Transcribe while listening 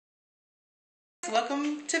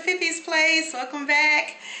Welcome to Fifi's Place. Welcome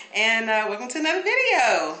back, and welcome to another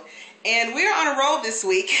video. And we're on a roll this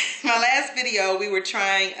week. My last video we were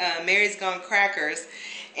trying Mary's Gone crackers,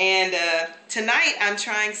 and tonight I'm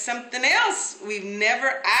trying something else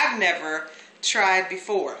I've never tried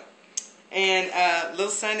before. And little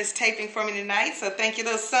son is taping for me tonight, so thank you,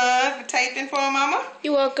 little son, for taping for me, Mama.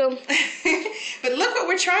 You're welcome. But look what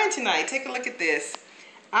we're trying tonight. Take a look at this.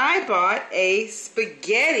 I bought a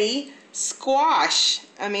spaghetti squash.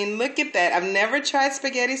 I mean, look at that. I've never tried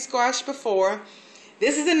spaghetti squash before.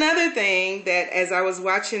 This is another thing that, as I was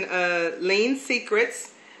watching Lean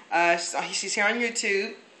Secrets, she's here on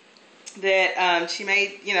YouTube, that she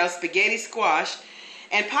made, spaghetti squash.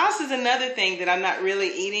 And pasta is another thing that I'm not really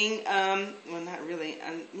eating, not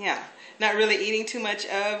really eating too much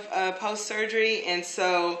of post-surgery.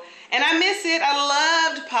 And I miss it.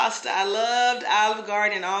 I loved pasta. I loved Olive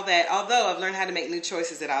Garden and all that, although I've learned how to make new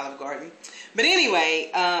choices at Olive Garden. But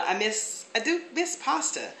anyway, I do miss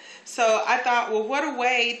pasta. So I thought, well, what a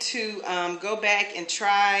way to go back and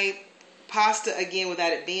try pasta again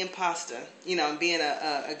without it being pasta, being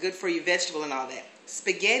a good-for-you vegetable and all that.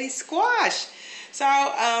 Spaghetti squash. So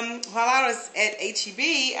while I was at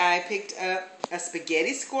H-E-B, I picked up a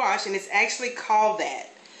spaghetti squash, and it's actually called that.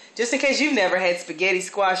 Just in case you've never had spaghetti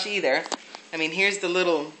squash either. I mean, here's the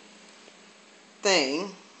little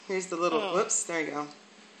thing. Here's the little, whoops, there you go.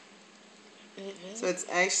 So it's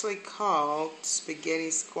actually called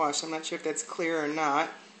spaghetti squash. I'm not sure if that's clear or not.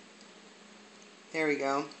 There we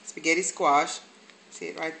go. Spaghetti squash. See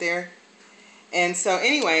it right there? And so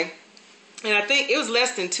anyway, and I think it was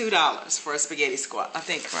less than $2 for a spaghetti squash. I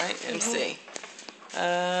think, right? Let me see.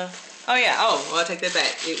 Oh yeah. Oh, well, I'll take that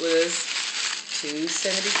back. It was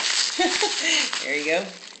 $2.70. There you go.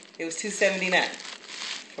 It was $2.79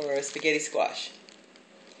 for a spaghetti squash.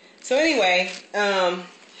 So anyway,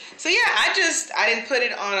 so yeah, I didn't put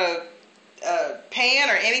it on a pan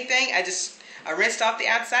or anything. I rinsed off the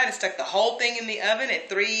outside and stuck the whole thing in the oven at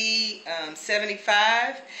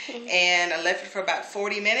 375, and I left it for about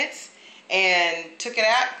 40 minutes. And took it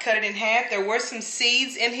out, cut it in half. There were some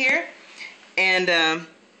seeds in here, and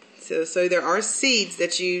so there are seeds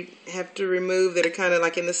that you have to remove that are kind of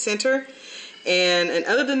like in the center. And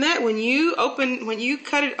other than that, when you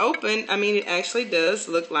cut it open, I mean, it actually does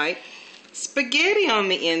look like spaghetti on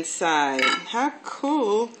the inside. How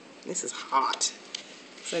cool! This is hot.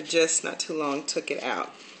 So I just not too long took it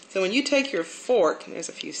out. So when you take your fork, there's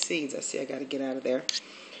a few seeds. I got to get out of there.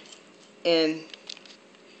 And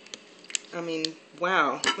I mean,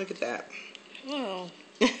 wow, look at that. Wow.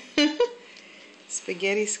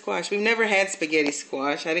 Spaghetti squash. We've never had spaghetti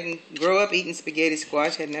squash. I didn't grow up eating spaghetti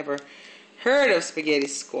squash. I'd never heard of spaghetti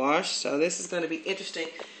squash. So this is going to be interesting.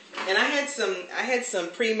 And I had some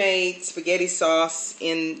pre-made spaghetti sauce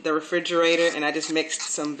in the refrigerator, and I just mixed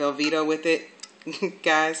some Velveeta with it,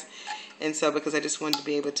 guys. And so because I just wanted to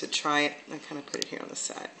be able to try it, I kind of put it here on the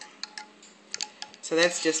side. So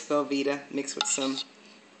that's just Velveeta mixed with some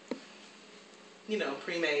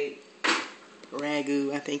pre-made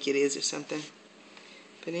ragu, I think it is, or something.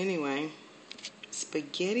 But anyway,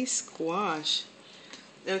 spaghetti squash.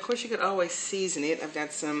 And of course you could always season it. I've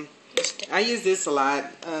got some, I use this a lot,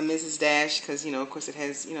 Mrs. Dash, because, of course it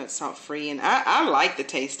has, it's salt free. And I like the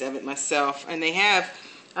taste of it myself. And they have,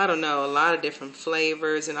 I don't know, a lot of different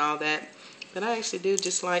flavors and all that. But I actually do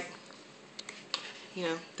just like,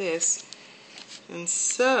 this. And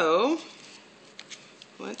so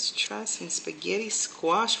let's try some spaghetti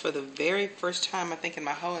squash for the very first time, I think, in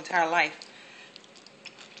my whole entire life.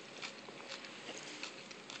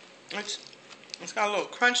 It's got a little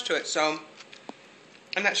crunch to it, so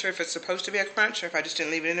I'm not sure if it's supposed to be a crunch or if I just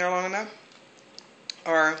didn't leave it in there long enough.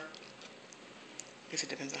 Or, I guess it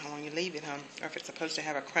depends on how long you leave it, huh? Or if it's supposed to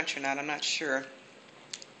have a crunch or not, I'm not sure.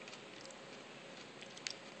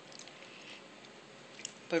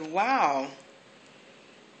 But wow,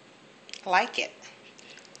 I like it.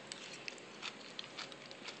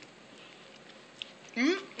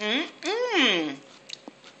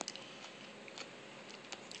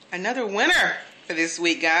 Another winner for this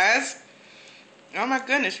week, guys. Oh my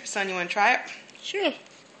goodness, your son, you want to try it? Sure.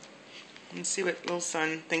 Let's see what little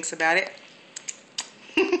son thinks about it.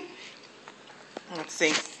 Let's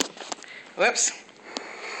see. Whoops.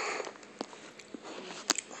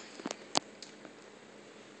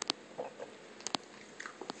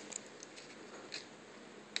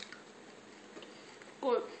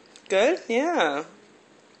 Good. Good? Yeah.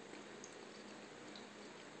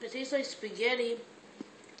 It tastes like spaghetti.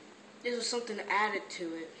 There's something added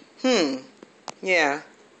to Yeah.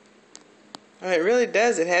 it. It really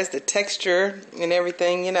does. It has the texture and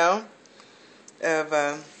everything, of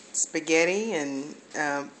spaghetti, and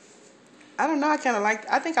I don't know. I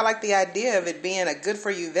think I like the idea of it being a good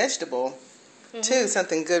for you vegetable too.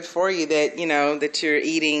 Something good for you that that you're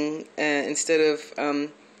eating instead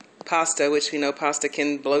of pasta, which we know pasta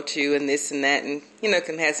can bloat you and this and that, and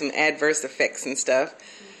can have some adverse effects and stuff.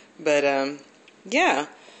 But yeah.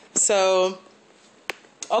 So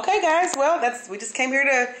okay, guys. Well, we just came here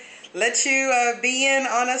to let you be in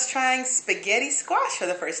on us trying spaghetti squash for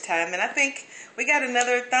the first time, and I think we got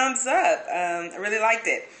another thumbs up. I really liked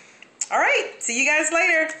it. All right, see you guys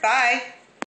later. Bye.